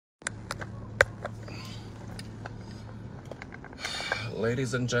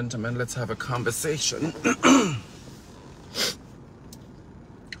Ladies and gentlemen, let's have a conversation.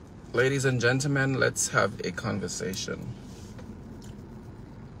 Ladies and gentlemen, let's have a conversation.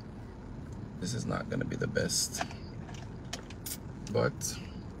 This is not going to be the best, but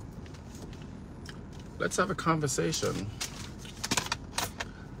let's have a conversation.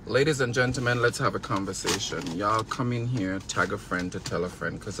 Ladies and gentlemen, let's have a conversation. Y'all come in here, tag a friend to tell a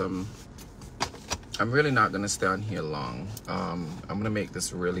friend, because I'm really not going to stay on here long. I'm going to make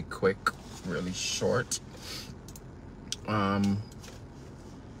this really quick, really short. I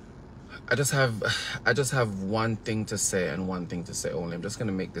just have one thing to say and one thing to say only. I'm just going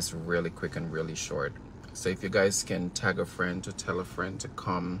to make this really quick and really short. So if you guys can tag a friend to tell a friend to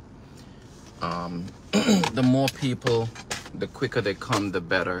come, the more people, the quicker they come, the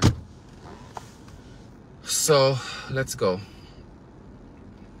better. So let's go.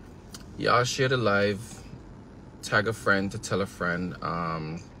 Y'all share the live, tag a friend to tell a friend,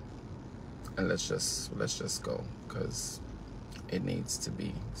 and let's just go, because it needs to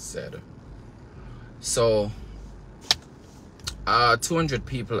be said. So 200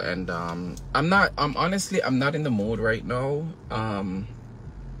 people, and I'm honestly not in the mood right now. I'm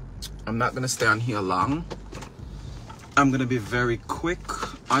not gonna stay on here long. I'm gonna be very quick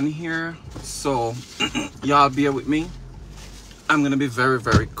on here, so y'all bear with me. I'm gonna be very,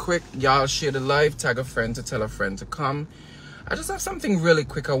 very quick. Y'all share the live, tag a friend to tell a friend to come. I just have something really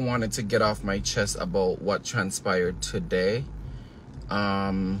quick I wanted to get off my chest about what transpired today.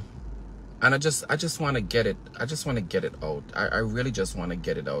 And I just want to get it. I just want to get it out. I really just want to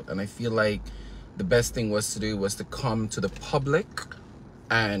get it out. And I feel like the best thing was to come to the public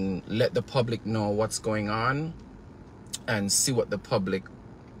and let the public know what's going on and see what the public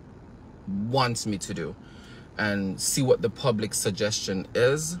wants me to do and see what the public suggestion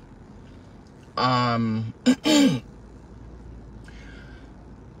is. Let's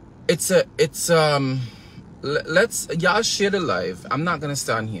y'all share the live. I'm not gonna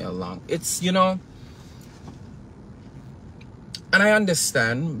stand here long. It's, you know, and I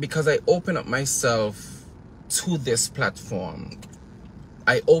understand, because I open up myself to this platform.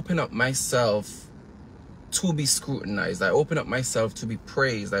 I open up myself to be scrutinized. I open up myself to be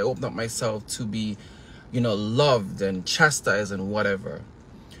praised. I open up myself to be, you know, loved and chastised and whatever.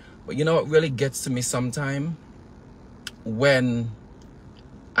 But you know what really gets to me sometime? When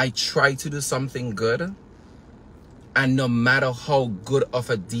I try to do something good, and no matter how good of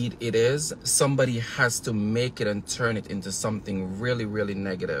a deed it is, somebody has to make it and turn it into something really, really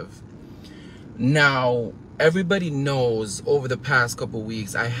negative. Now, everybody knows over the past couple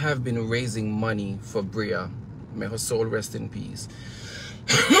weeks, I have been raising money for Bria. May her soul rest in peace.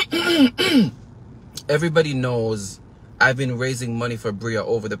 Everybody knows I've been raising money for Bria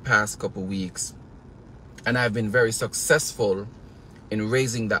over the past couple weeks. And I've been very successful in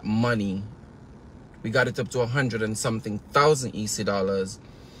raising that money. We got it up to 100 and something thousand EC dollars.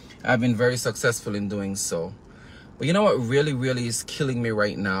 I've been very successful in doing so. But you know what really, really is killing me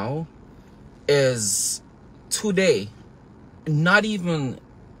right now? Is today, not even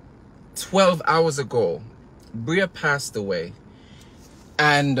 12 hours ago, Bria passed away.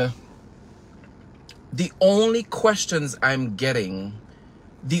 And the only questions I'm getting,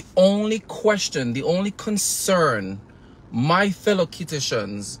 the only concern my fellow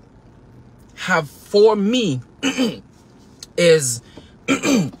Kittitians have for me is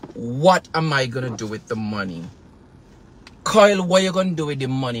what am I gonna do with the money? Khyle, what you gonna do with the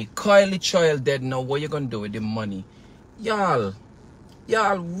money? Khyle, the child dead now, what you gonna do with the money? Y'all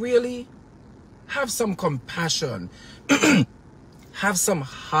really have some compassion. Have some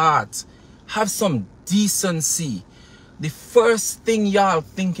heart. Have some decency. The first thing y'all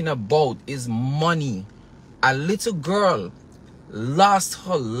thinking about is money. A little girl lost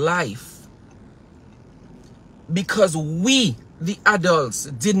her life because we, the adults,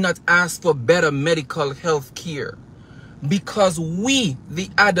 did not ask for better medical health care. Because we, the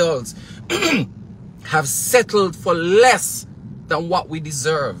adults, have settled for less than what we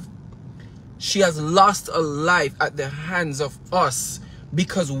deserve. She has lost a life at the hands of us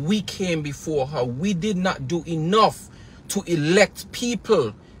because we came before her. We did not do enough to elect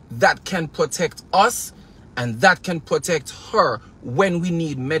people that can protect us and that can protect her when we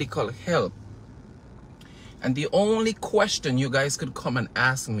need medical help. And the only question you guys could come and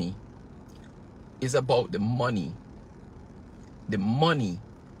ask me is about the money. The money.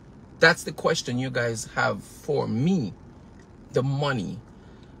 That's the question you guys have for me. The money.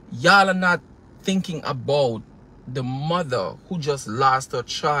 Y'all are not thinking about the mother who just lost her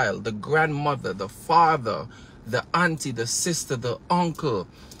child, the grandmother, the father, the auntie, the sister, the uncle.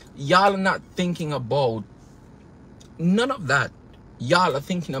 Y'all are not thinking about none of that. y'all are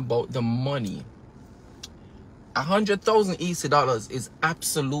thinking about the money. 100,000 EC dollars is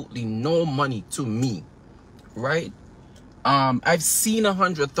absolutely no money to me, right? I've seen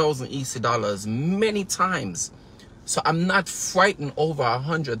 100,000 EC dollars many times, so I'm not frightened over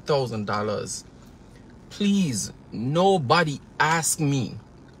 $100,000. Please, nobody ask me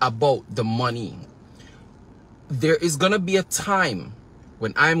about the money. There is gonna be a time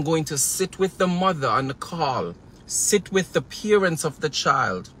when I'm going to sit with the mother on the call, sit with the parents of the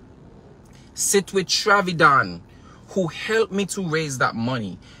child, sit with Travidan, who helped me to raise that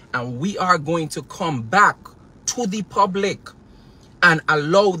money, and we are going to come back to the public and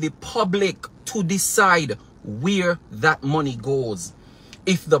allow the public to decide where that money goes.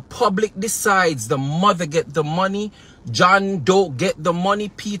 If the public decides the mother get the money, John Doe get the money,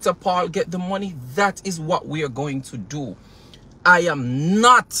 Peter Paul get the money, that is what we are going to do. I am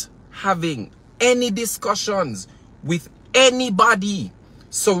not having any discussions with anybody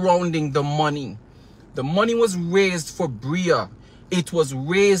surrounding the money. The money was raised for Bria. It was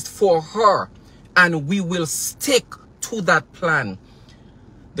raised for her. And we will stick to that plan.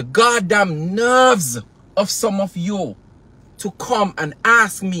 The goddamn nerves of some of you to come and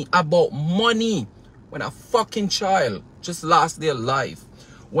ask me about money when a fucking child just lost their life.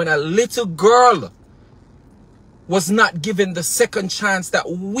 When a little girl was not given the second chance that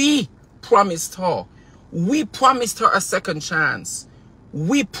we promised her. We promised her a second chance.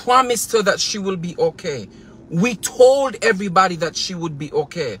 We promised her that she will be okay. We told everybody that she would be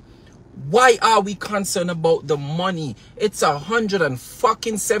okay. Why are we concerned about the money? It's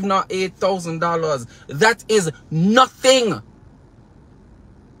 $107,000 or $8,000. That is nothing.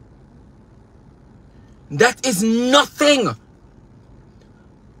 That is nothing.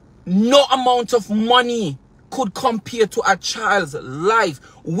 No amount of money could compare to a child's life.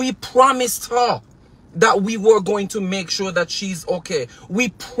 We promised her that we were going to make sure that she's okay. We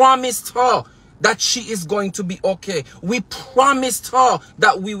promised her that she is going to be okay. We promised her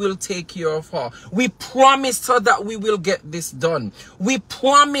that we will take care of her. We promised her that we will get this done. We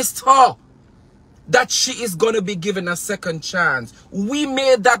promised her that she is going to be given a second chance. We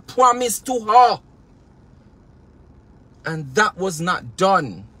made that promise to her. And that was not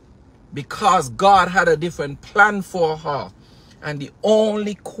done because God had a different plan for her. And the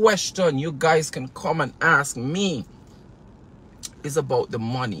only question you guys can come and ask me is about the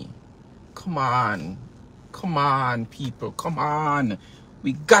money. Come on. Come on, people. Come on.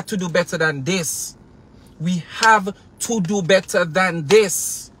 We got to do better than this. We have to do better than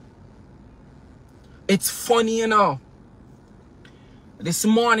this. It's funny, you know. This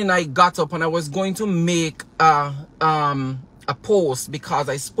morning I got up and I was going to make a post because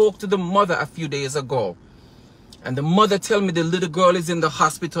I spoke to the mother a few days ago. And the mother told me the little girl is in the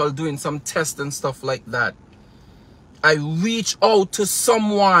hospital doing some tests and stuff like that. I reached out to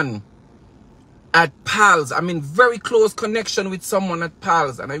someone at PALS. I'm in very close connection with someone at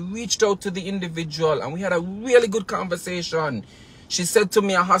PALS. And I reached out to the individual and we had a really good conversation. She said to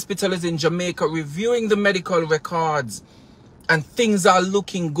me a hospital is in Jamaica reviewing the medical records. And things are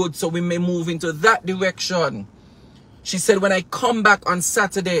looking good, so we may move into that direction. She said, when I come back on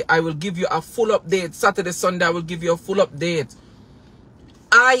Saturday, I will give you a full update. Saturday, Sunday, I will give you a full update.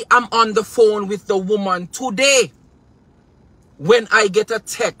 I am on the phone with the woman today when I get a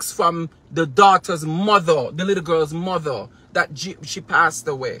text from the daughter's mother, the little girl's mother, that she passed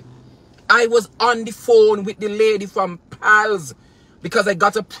away. I was on the phone with the lady from PALS because I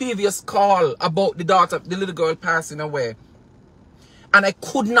got a previous call about the daughter, the little girl passing away. And I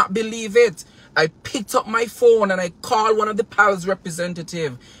could not believe it. I picked up my phone and I called one of the PALS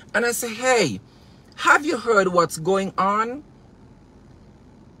representatives. And I said, hey, have you heard what's going on?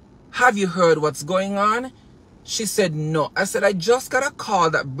 Have you heard what's going on? She said, no. I said, I just got a call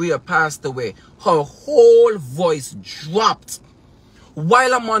that Bria passed away. Her whole voice dropped.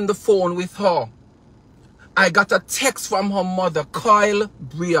 While I'm on the phone with her, I got a text from her mother, Khyle,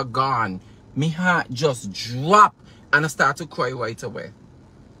 Bria gone. My heart just dropped. And I start to cry right away.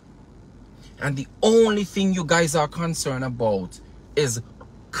 And the only thing you guys are concerned about is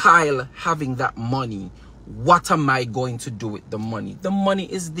Khyle having that money. What am I going to do with the money? The money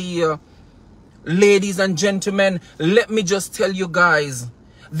is there. Ladies and gentlemen, let me just tell you guys,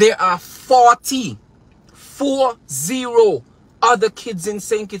 there are 40 other kids in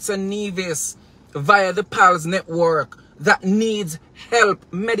St. Kitts and Nevis via the PALS network that needs help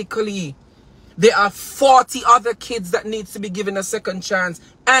medically. There are 40 other kids that needs to be given a second chance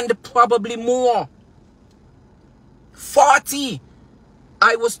and probably more. 40.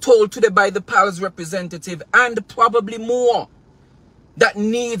 I was told today by the PALS representative and probably more that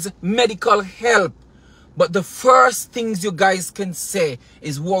needs medical help. But the first things you guys can say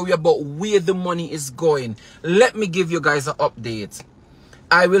is worry about where the money is going. Let me give you guys an update.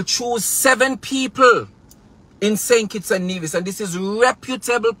 I will choose 7 people in St. Kitts and Nevis, and this is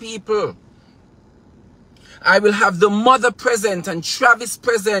reputable people. I will have the mother present and Travis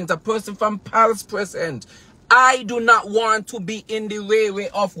present, a person from Pals present. I do not want to be in the way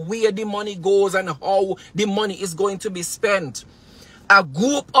of where the money goes and how the money is going to be spent. A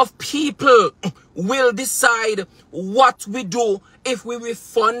group of people will decide what we do, if we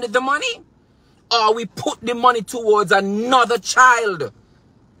refund the money or we put the money towards another child.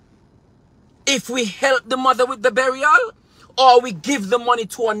 If we help the mother with the burial or we give the money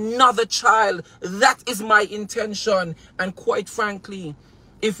to another child. That is my intention. And quite frankly,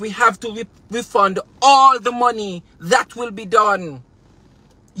 if we have to refund all the money, that will be done.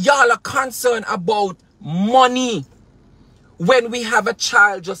 Y'all are concerned about money when we have a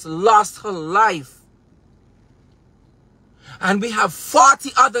child just lost her life. And we have 40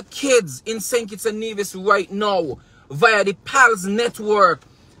 other kids in St. Kitts and Nevis right now via the PALS network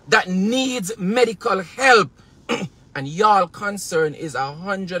that needs medical help. And y'all concern is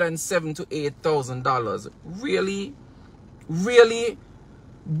 $107,000 to $8,000. Really? Really?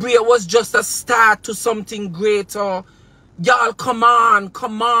 Bria was just a start to something greater. Y'all, come on,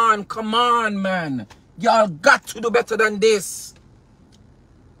 man. Y'all got to do better than this.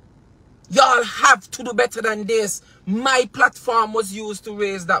 Y'all have to do better than this. My platform was used to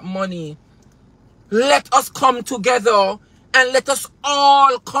raise that money. Let us come together and let us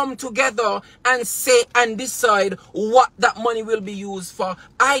all come together and say and decide what that money will be used for.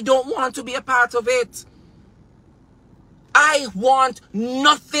 I don't want to be a part of it. I want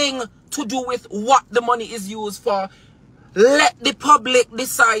nothing to do with what the money is used for. Let the public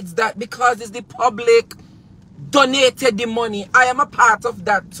decide that, because it's the public donated the money. I am a part of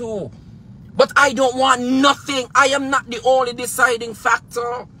that too. But I don't want nothing. I am not the only deciding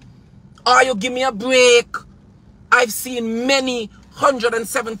factor. Or you give me a break. I've seen many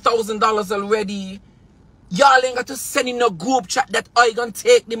 $107,000 already. Y'all ain't got to send in a group chat that I gonna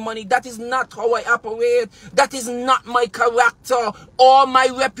take the money. That is not how I operate. That is not my character or my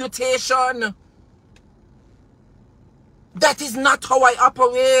reputation. That is not how I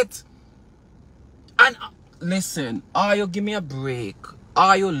operate. And listen, or you give me a break,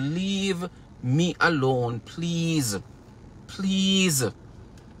 or you leave me alone, please. Please.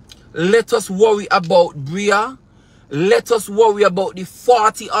 Let us worry about Bria. Let us worry about the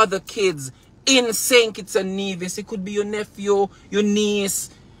 40 other kids in St. Kitts and Nevis. It could be your nephew, your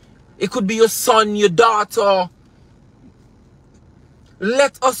niece. It could be your son, your daughter.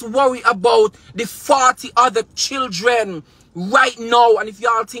 Let us worry about the 40 other children right now. And if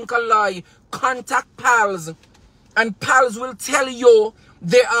y'all think I lie, contact PALS. And PALS will tell you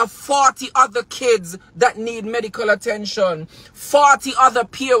there are 40 other kids that need medical attention. 40 other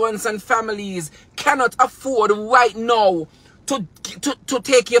parents and families cannot afford right now to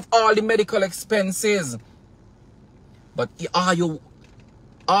take care of all the medical expenses. But are you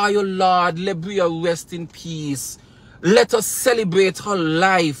Lord, let Bria rest in peace. Let us celebrate her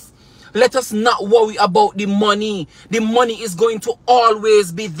life. Let us not worry about the money. The money is going to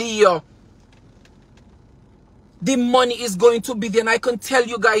always be there. The money is going to be there. And I can tell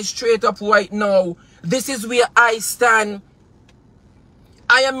you guys straight up right now, this is where I stand.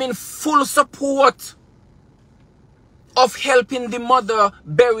 I am in full support of helping the mother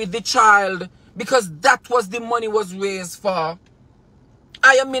bury the child, because that was the money was raised for.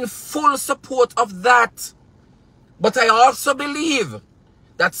 I am in full support of that. But I also believe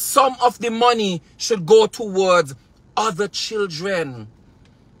that some of the money should go towards other children.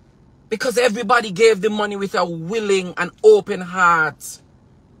 Because everybody gave the money with a willing and open heart.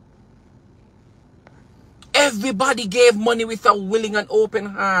 Everybody gave money with a willing and open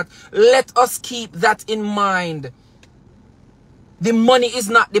heart. Let us keep that in mind. The money is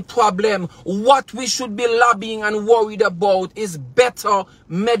not the problem. What we should be lobbying and worried about is better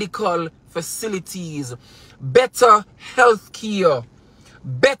medical facilities, better health care,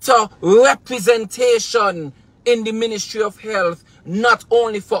 better representation in the Ministry of Health, not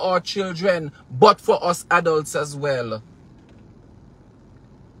only for our children, but for us adults as well.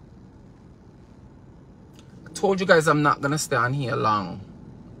 I told you guys I'm not going to stay on here long.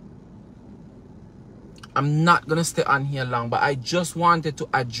 I'm not going to stay on here long, but I just wanted to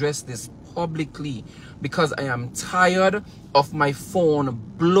address this publicly because I am tired of my phone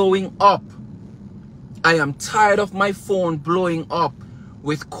blowing up. I am tired of my phone blowing up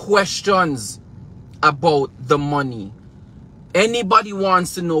with questions about the money. Anybody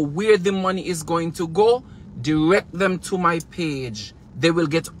wants to know where the money is going to go, direct them to my page. they will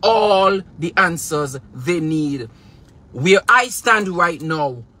get all the answers they need. Where I stand right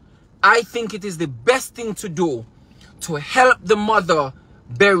now, I think it is the best thing to do to help the mother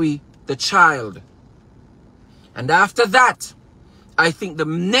bury the child. And after that, I think the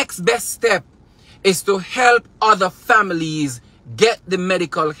next best step is to help other families get the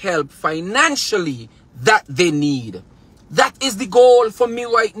medical help financially that they need. That is the goal for me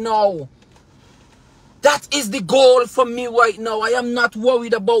right now. That is the goal for me right now. I am not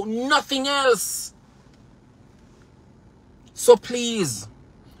worried about nothing else. So please,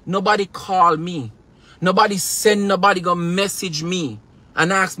 nobody call me. Nobody send, nobody gonna message me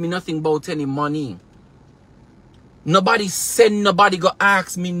and ask me nothing about any money. Nobody send, nobody gonna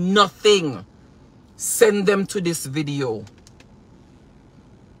ask me nothing. Send them to this video.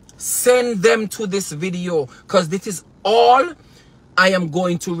 Send them to this video, because this is all I am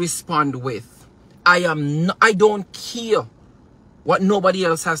going to respond with. I don't care what nobody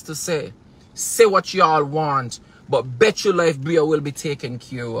else has to say. Say what y'all want, but bet your life Bria will be taken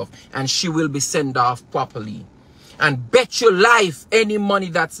care of and she will be sent off properly. And bet your life any money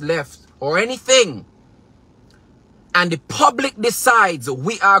that's left or anything, and the public decides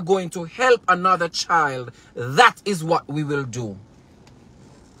we are going to help another child, that is what we will do.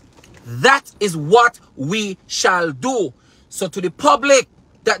 That is what we shall do. So to the public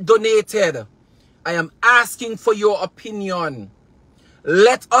that donated, I am asking for your opinion.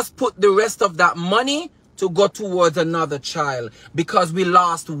 Let us put the rest of that money to go towards another child, because we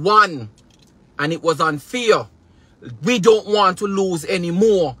lost one and it was unfair. We don't want to lose any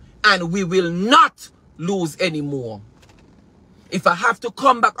more, and we will not lose any more. If I have to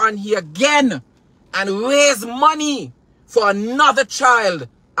come back on here again and raise money for another child,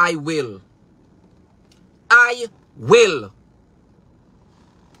 I will. I will.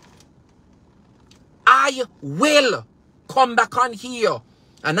 I will come back on here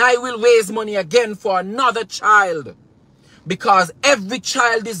and I will raise money again for another child, because every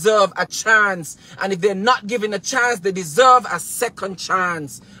child deserves a chance, and if they're not given a chance, they deserve a second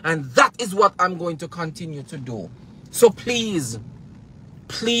chance, and that is what I'm going to continue to do. So please,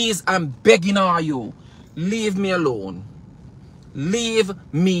 please, I'm begging all you, leave me alone. Leave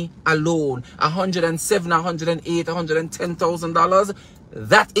me alone. $107, $108, $110,000.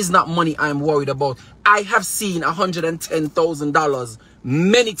 That is not money I'm worried about. I have seen $110,000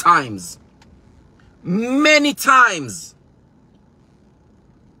 many times. Many times.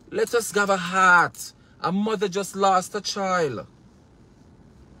 Let us have a heart. A mother just lost a child.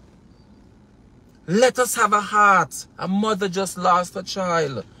 Let us have a heart. A mother just lost a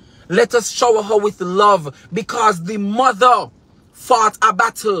child. Let us shower her with love, because the mother fought a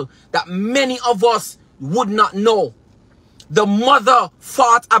battle that many of us would not know. The mother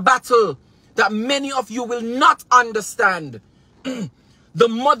fought a battle that many of you will not understand. The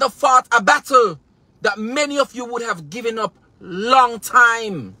mother fought a battle that many of you would have given up long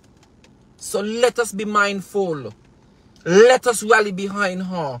time. So let us be mindful. Let us rally behind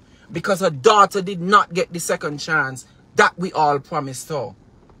her, because her daughter did not get the second chance that we all promised her.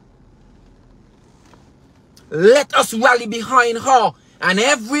 Let us rally behind her and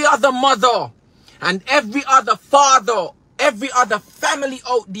every other mother and every other father, every other family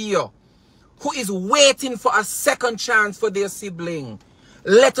out there who is waiting for a second chance for their sibling.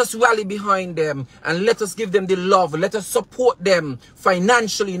 Let us rally behind them and let us give them the love. Let us support them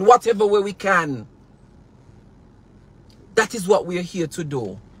financially in whatever way we can. That is what we are here to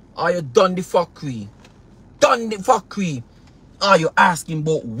do. Are you done the fuckery? Done the fuckery? Are you asking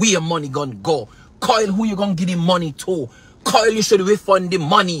about where money gonna go? Khyle, who you gonna give the money to? Khyle, you should refund the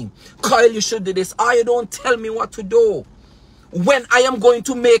money. Khyle, you should do this. You don't tell me what to do. When I am going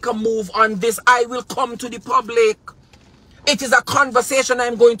to make a move on this, I will come to the public. It is a conversation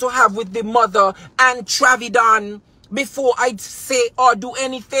I'm going to have with the mother and Travidan before I say or do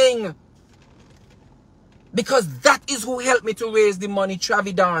anything. Because that is who helped me to raise the money,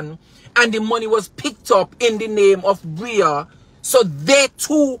 Travidan. And the money was picked up in the name of Bria. So they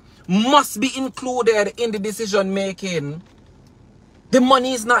too must be included in the decision making. The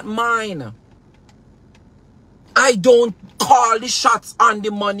money is not mine. I don't call the shots on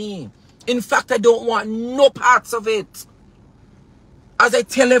the money. In fact, I don't want no parts of it. As I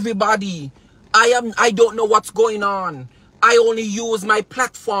tell everybody, I don't know what's going on. I only use my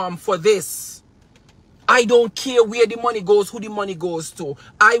platform for this. I don't care where the money goes, who the money goes to.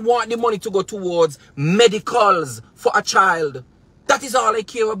 I want the money to go towards medicals for a child. That is all I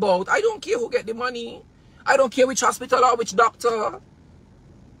care about. I don't care who get the money. I don't care which hospital or which doctor.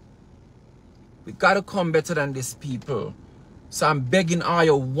 We gotta come better than this, people. So I'm begging all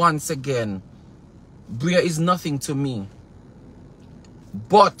you once again. Bria is nothing to me.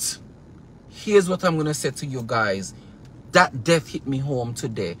 But here's what I'm going to say to you guys. That death hit me home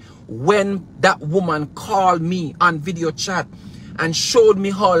today. When that woman called me on video chat and showed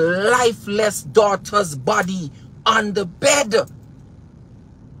me her lifeless daughter's body on the bed.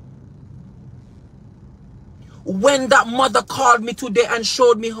 When that mother called me today and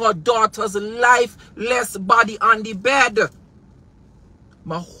showed me her daughter's lifeless body on the bed.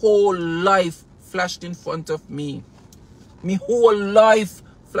 My whole life flashed in front of me. My whole life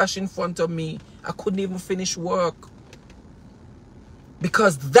flashed in front of me. I couldn't even finish work.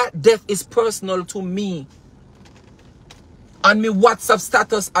 Because that death is personal to me. On my WhatsApp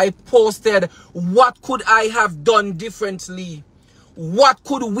status, I posted, what could I have done differently? What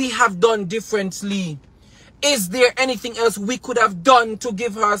could we have done differently? Is there anything else we could have done to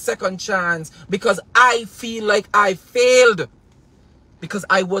give her a second chance? Because I feel like I failed. Because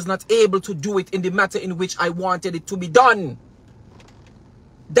I was not able to do it in the matter in which I wanted it to be done.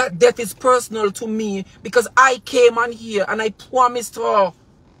 That death is personal to me because I came on here and I promised her.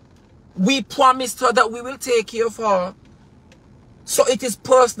 We promised her that we will take care of her. So it is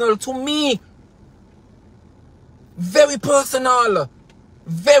personal to me. Very personal.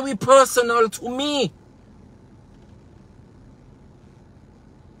 Very personal to me.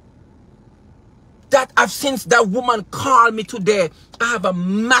 That since that woman called me today, I have a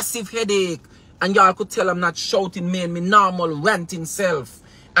massive headache. And y'all could tell I'm not shouting me normal ranting self.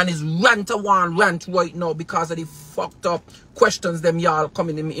 And it's rant right now because of the fucked up questions them y'all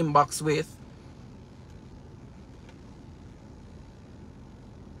coming in my inbox with.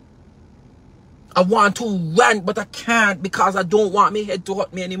 I want to rant, but I can't because I don't want my head to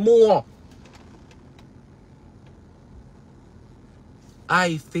hurt me anymore.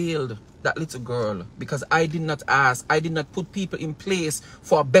 I failed that little girl because I did not ask. I did not put people in place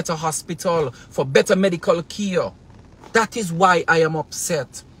for a better hospital, for better medical care. That is why I am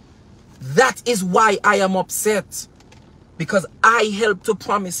upset. That is why I am upset. Because I helped to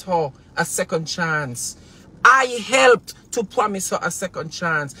promise her a second chance. I helped to promise her a second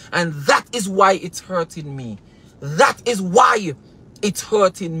chance. And that is why it's hurting me. That is why it's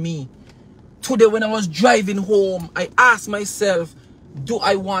hurting me. Today when I was driving home, I asked myself, do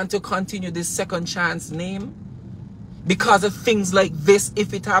I want to continue this second chance name? Because of things like this,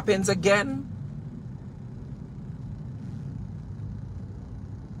 if it happens again?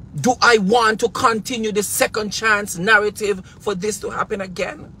 Do I want to continue the second chance narrative for this to happen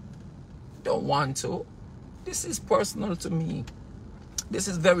again? Don't want to. This is personal to me. This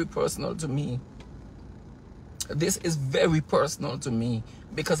is very personal to me. This is very personal to me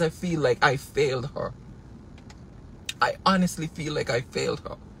because I feel like I failed her. I honestly feel like I failed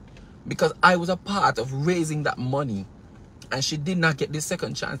her because I was a part of raising that money and she did not get the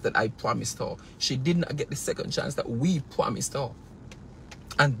second chance that I promised her. She did not get the second chance that we promised her.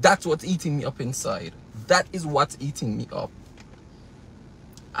 And that's what's eating me up inside. That is what's eating me up.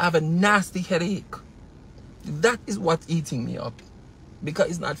 I have a nasty headache. That is what's eating me up. Because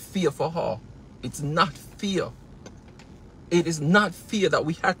it's not fear for her. It's not fear. It is not fear that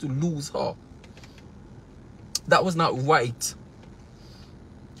we had to lose her. That was not right.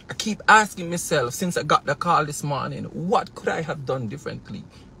 I keep asking myself since I got the call this morning, what could I have done differently?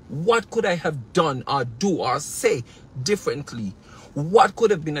 What could I have done or do or say differently? What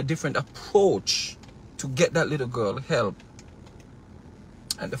could have been a different approach to get that little girl help?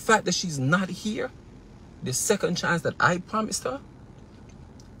 And the fact that she's not here, the second chance that I promised her,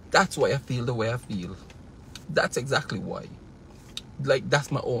 that's why I feel the way I feel. That's exactly why. Like,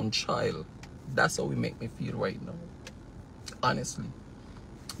 that's my own child. That's how it make me feel right now. Honestly.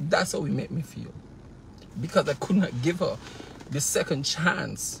 That's how it make me feel. Because I could not give her the second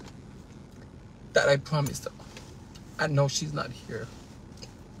chance that I promised her. And no, she's not here.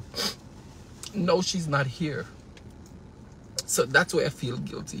 No, she's not here. So that's why I feel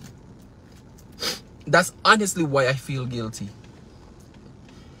guilty. That's honestly why I feel guilty.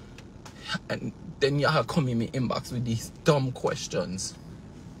 And then y'all come in my inbox with these dumb questions.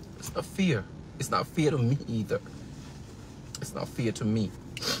 It's not fear. It's not fear to me either. It's not fear to me.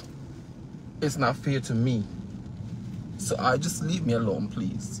 It's not fear to me. So just leave me alone,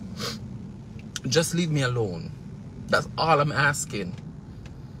 please. Just leave me alone. That's all I'm asking.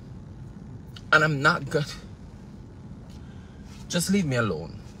 And I'm not good. Just leave me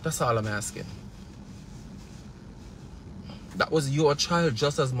alone. That's all I'm asking. That was your child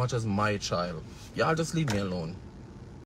just as much as my child. Y'all just leave me alone.